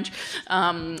speak French.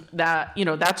 That, you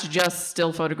know, that's just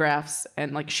still photographs,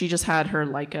 and like she just had her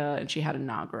Leica and she had a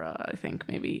Nagra, I think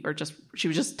maybe, or just she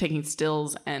was just taking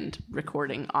stills and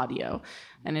recording audio,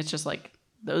 and it's just like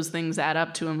those things add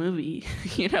up to a movie,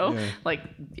 you know. Yeah. Like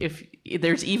if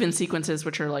there's even sequences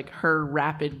which are like her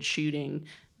rapid shooting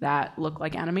that look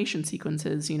like animation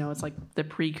sequences, you know, it's like the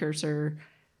precursor,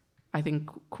 I think,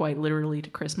 quite literally to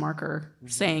Chris Marker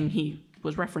saying he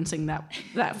was referencing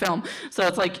that film. So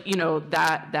it's like, you know,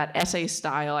 that essay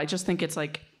style, I just think it's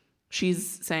like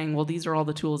she's saying, well, these are all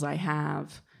the tools I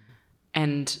have,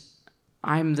 and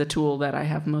I'm the tool that I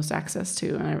have most access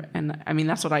to. And I mean,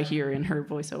 that's what I hear in her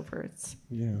voiceover.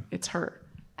 It's her.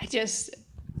 This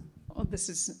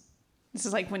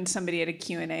is like when somebody at a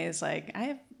Q&A is like, I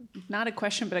have not a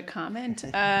question, but a comment.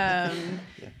 I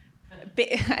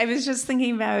was just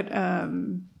thinking about,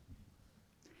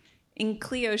 in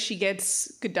Cleo, she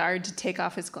gets Godard to take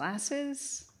off his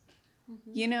glasses,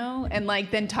 you know, and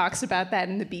like then talks about that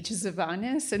in The Beaches of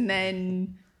Venice. And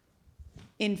then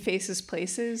in Faces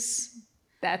Places,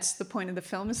 that's the point of the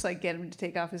film, is like get him to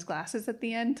take off his glasses at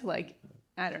the end to like,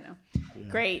 I don't know. Yeah.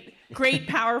 Great,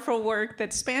 powerful work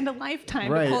that spanned a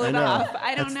lifetime to pull it off.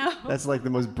 I don't know. That's like the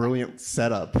most brilliant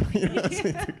setup. You know,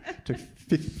 it took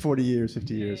 50 years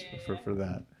for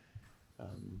that.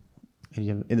 And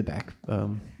you have in the back.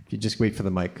 If you just wait for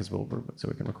the mic, so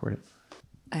we can record it.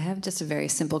 I have just a very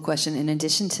simple question. In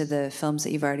addition to the films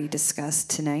that you've already discussed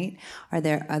tonight, are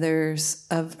there others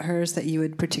of hers that you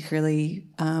would particularly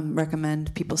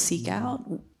recommend people seek out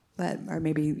that are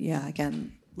maybe,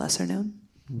 again, lesser known?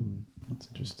 That's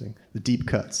interesting. The deep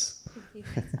cuts.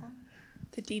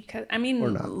 The deep cut. I mean,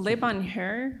 Le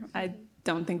Bonheur, I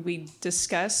don't think we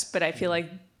discussed, but I feel like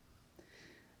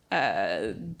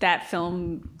that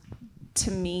film,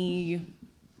 to me,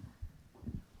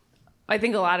 I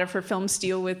think a lot of her films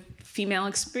deal with female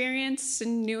experience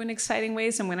in new and exciting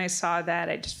ways. And when I saw that,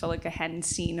 I just felt like I hadn't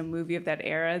seen a movie of that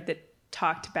era that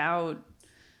talked about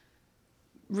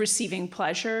receiving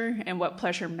pleasure and what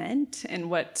pleasure meant and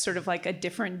what sort of like a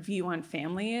different view on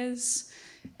family is.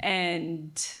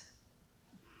 And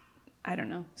I don't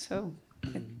know. So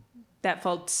that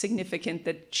felt significant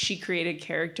that she created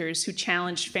characters who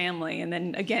challenged family. And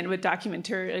then again, with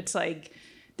Documenter, it's like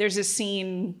there's a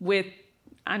scene with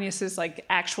Agnès' like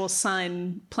actual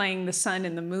son playing the son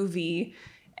in the movie,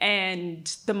 and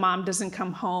the mom doesn't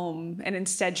come home, and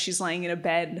instead she's laying in a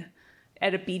bed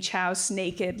at a beach house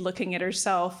naked, looking at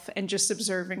herself and just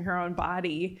observing her own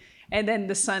body. And then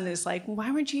the son is like, why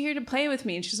weren't you here to play with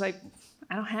me? And she's like,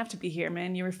 I don't have to be here,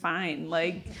 man. You were fine.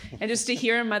 Like, and just to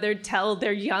hear a mother tell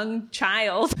their young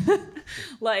child,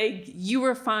 like, you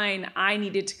were fine. I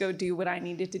needed to go do what I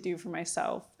needed to do for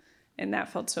myself. And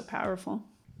that felt so powerful.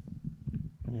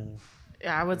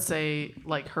 Yeah, I would say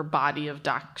like her body of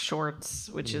doc shorts,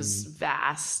 which is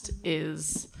vast,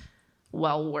 is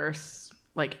well worth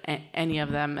like any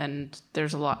of them. And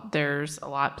there's a lot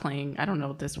playing. I don't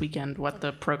know this weekend what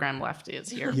the program left is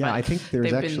here. Yeah, but I think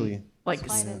there's actually like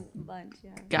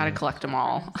gotta collect them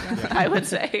all. I would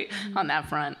say on that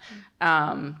front,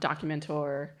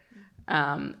 Documenter,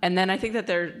 and then I think that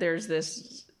there's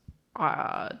this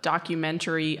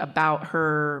documentary about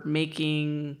her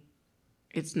making.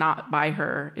 It's not by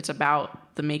her. It's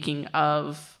about the making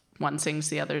of One Sings,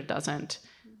 the Other Doesn't,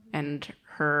 and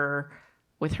her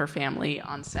with her family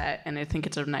on set. And I think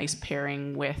it's a nice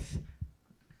pairing with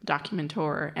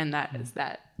Documenter, and that is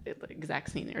that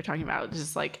exact scene that you're talking about,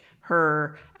 just like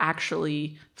her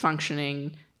actually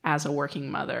functioning as a working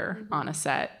mother on a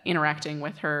set, interacting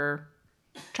with her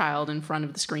child in front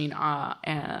of the screen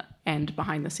and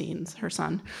behind the scenes, her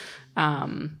son.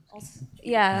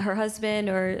 Her husband,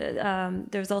 or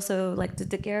there's also like the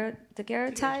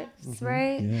daguerreotypes,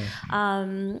 right?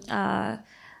 Yeah.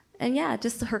 And yeah,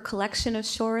 just her collection of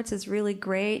shorts is really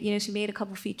great. You know, she made a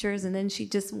couple features, and then she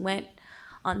just went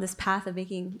on this path of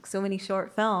making so many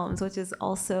short films, which is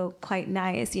also quite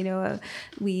nice. You know,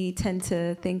 we tend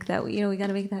to think that, we got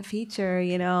to make that feature,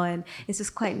 and it's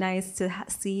just quite nice to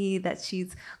see that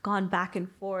she's gone back and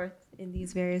forth in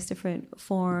these various different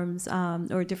forms,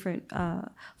 or different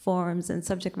forms and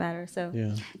subject matter. So,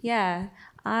 yeah,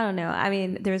 I don't know. I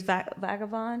mean, there's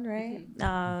Vagabond, right?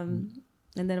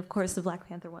 And then, of course, the Black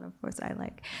Panther one, of course, I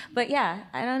like. But yeah,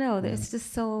 I don't know. It's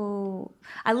just so...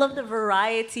 I love the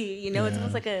variety, It's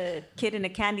almost like a kid in a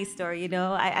candy store,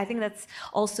 I think that's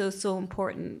also so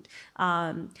important,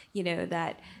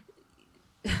 that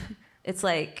it's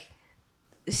like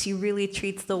she really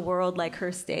treats the world like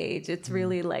her stage. It's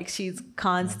really like she's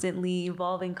constantly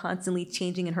evolving, constantly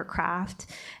changing in her craft.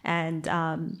 And...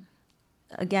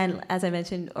 again, as I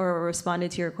mentioned or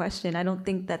responded to your question, I don't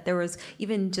think that there was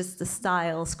even just the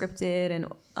style, scripted and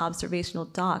observational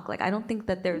doc. Like, I don't think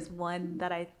that there's one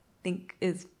that I think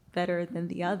is better than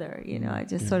the other. I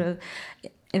just sort of,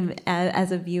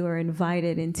 as a viewer,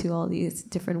 invited into all these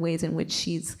different ways in which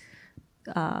she's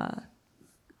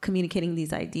communicating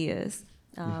these ideas.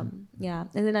 Yeah,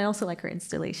 and then I also like her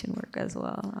installation work as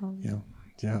well.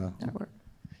 That work.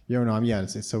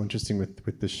 It's so interesting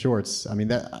with the shorts. I mean,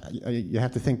 that you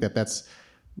have to think that that's,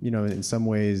 in some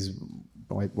ways,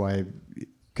 why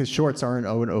because shorts haven't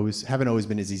always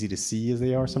been as easy to see as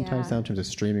they are sometimes now in terms of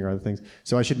streaming or other things.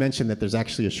 So I should mention that there's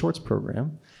actually a shorts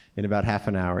program in about half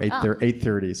an hour,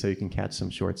 8:30, so you can catch some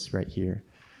shorts right here.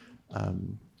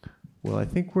 Well, I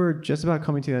think we're just about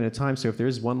coming to the end of time. So if there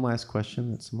is one last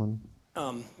question that someone...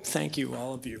 Thank you,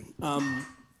 all of you.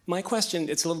 My question,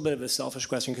 it's a little bit of a selfish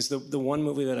question, because the one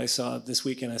movie that I saw this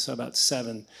weekend, I saw about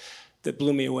 7. that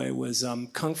blew me away was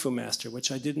Kung Fu Master,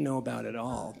 which I didn't know about at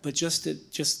all. But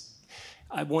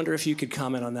I wonder if you could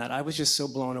comment on that. I was just so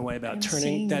blown away about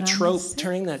turning that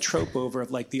trope over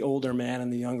of like the older man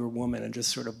and the younger woman, and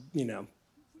just sort of,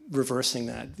 reversing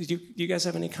that. Do you guys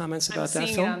have any comments about that film? I'm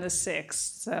seeing it on the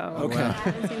 6th, so okay. I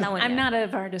haven't seen that one I'm yet. not a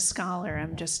Varda scholar.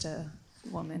 I'm just a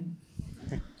woman.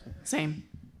 Same.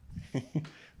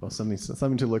 Well,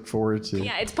 something to look forward to.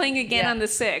 Yeah, it's playing again on the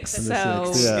 6th, so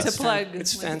 6th, yeah. to plug.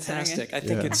 It's fantastic. I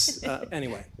think it's,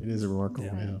 anyway. It is a remarkable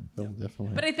film,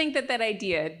 definitely. But I think that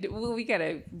idea, we got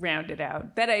to round it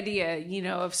out. That idea,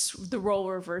 of the role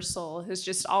reversal has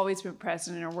just always been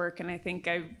present in her work. And I think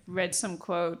I read some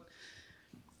quote.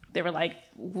 They were like,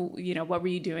 what were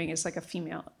you doing as like a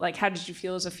female? Like, how did you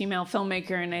feel as a female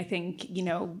filmmaker? And I think,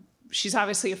 she's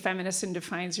obviously a feminist and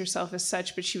defines herself as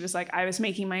such, but she was like, I was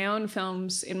making my own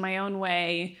films in my own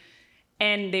way,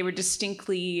 and they were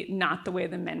distinctly not the way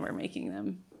the men were making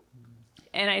them.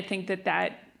 And I think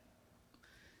that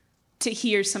to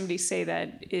hear somebody say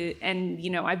that,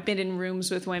 and I've been in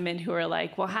rooms with women who are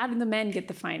like, well, how do the men get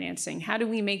the financing? How do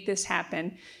we make this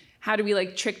happen? How do we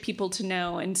like trick people to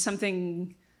know? And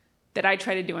something that I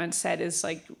try to do on set is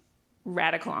like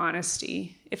radical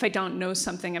honesty. If I don't know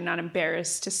something, I'm not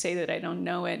embarrassed to say that I don't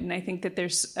know it. And I think that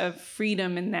there's a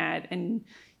freedom in that, and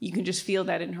you can just feel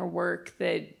that in her work,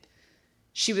 that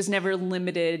she was never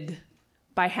limited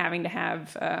by having to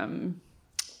have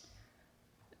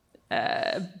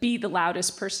be the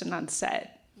loudest person on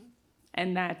set.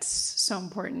 And that's so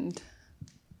important.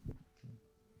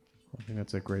 I think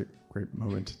that's a great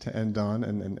moment to end on,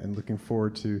 and looking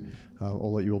forward to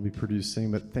all that you will be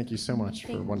producing. But thank you so much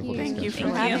for a wonderful discussion. Thank you for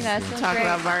having us. talk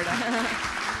about Varda.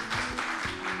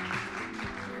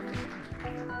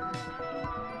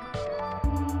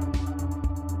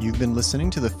 You've been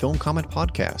listening to the Film Comment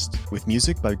Podcast with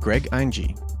music by Greg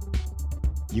Einge.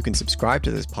 You can subscribe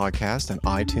to this podcast on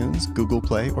iTunes, Google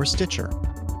Play, or Stitcher.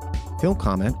 Film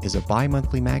Comment is a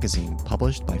bi-monthly magazine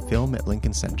published by Film at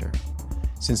Lincoln Center.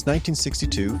 Since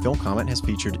 1962, Film Comment has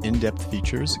featured in-depth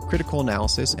features, critical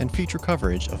analysis, and feature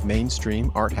coverage of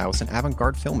mainstream, art house, and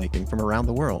avant-garde filmmaking from around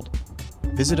the world.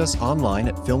 Visit us online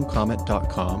at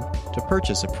filmcomment.com to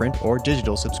purchase a print or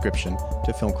digital subscription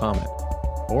to Film Comment.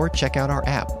 Or check out our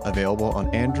app, available on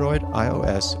Android,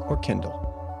 iOS, or Kindle.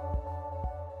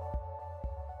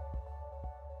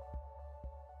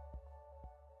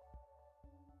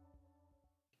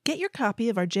 Get your copy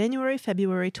of our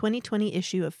January-February 2020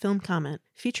 issue of Film Comment,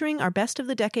 featuring our Best of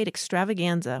the Decade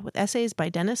extravaganza with essays by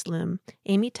Dennis Loom,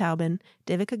 Amy Taubin,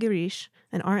 Devika Girish,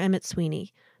 and R. Emmett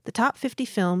Sweeney, the top 50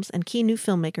 films and key new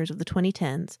filmmakers of the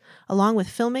 2010s, along with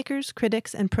filmmakers,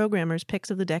 critics, and programmers' picks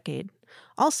of the decade.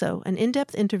 Also, an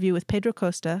in-depth interview with Pedro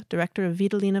Costa, director of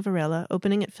Vitalina Varela,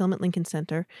 opening at Film at Lincoln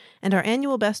Center, and our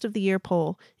annual Best of the Year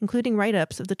poll, including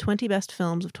write-ups of the 20 best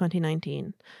films of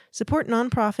 2019. Support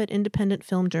nonprofit independent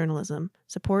film journalism.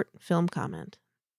 Support Film Comment.